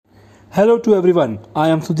Hello to everyone. I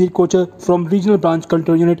am Sudhir Kochar from Regional Branch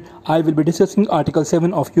Control Unit. I will be discussing Article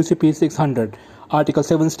 7 of UCP 600. Article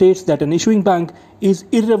 7 states that an issuing bank is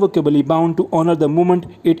irrevocably bound to honor the moment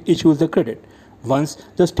it issues the credit. Once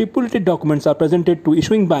the stipulated documents are presented to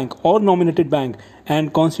issuing bank or nominated bank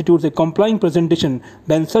and constitutes a complying presentation,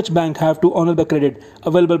 then such bank have to honor the credit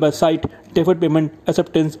available by sight, deferred payment,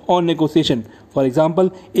 acceptance or negotiation. For example,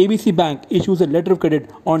 ABC Bank issues a letter of credit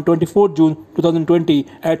on 24 June 2020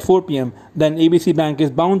 at 4 pm. Then ABC Bank is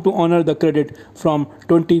bound to honor the credit from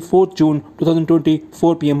 24 June 2020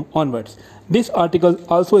 4 pm onwards. This article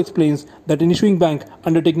also explains that an issuing bank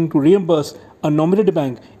undertaking to reimburse a nominated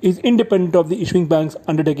bank is independent of the issuing bank's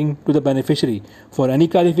undertaking to the beneficiary. For any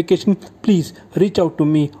clarification, please reach out to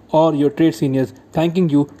me or your trade seniors. Thanking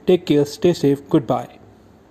you. Take care. Stay safe. Goodbye.